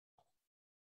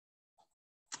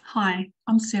Hi,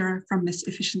 I'm Sarah from Miss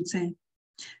Efficiency.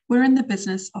 We're in the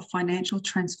business of financial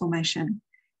transformation,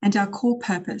 and our core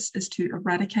purpose is to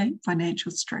eradicate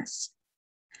financial stress.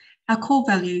 Our core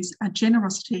values are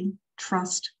generosity,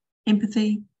 trust,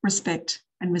 empathy, respect,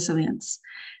 and resilience,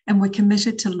 and we're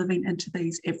committed to living into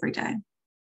these every day.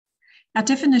 Our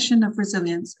definition of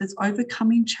resilience is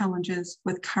overcoming challenges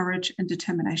with courage and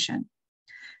determination.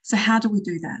 So how do we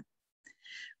do that?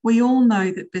 We all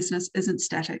know that business isn't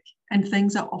static and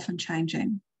things are often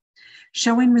changing.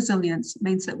 Showing resilience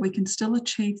means that we can still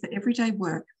achieve the everyday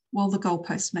work while the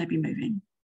goalposts may be moving.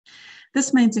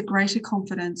 This means a greater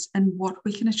confidence in what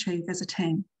we can achieve as a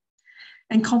team,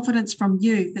 and confidence from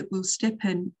you that we'll step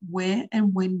in where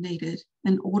and when needed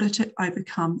in order to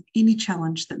overcome any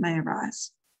challenge that may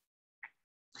arise.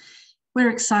 We're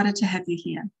excited to have you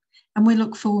here, and we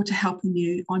look forward to helping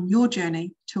you on your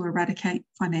journey to eradicate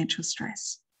financial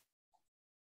stress.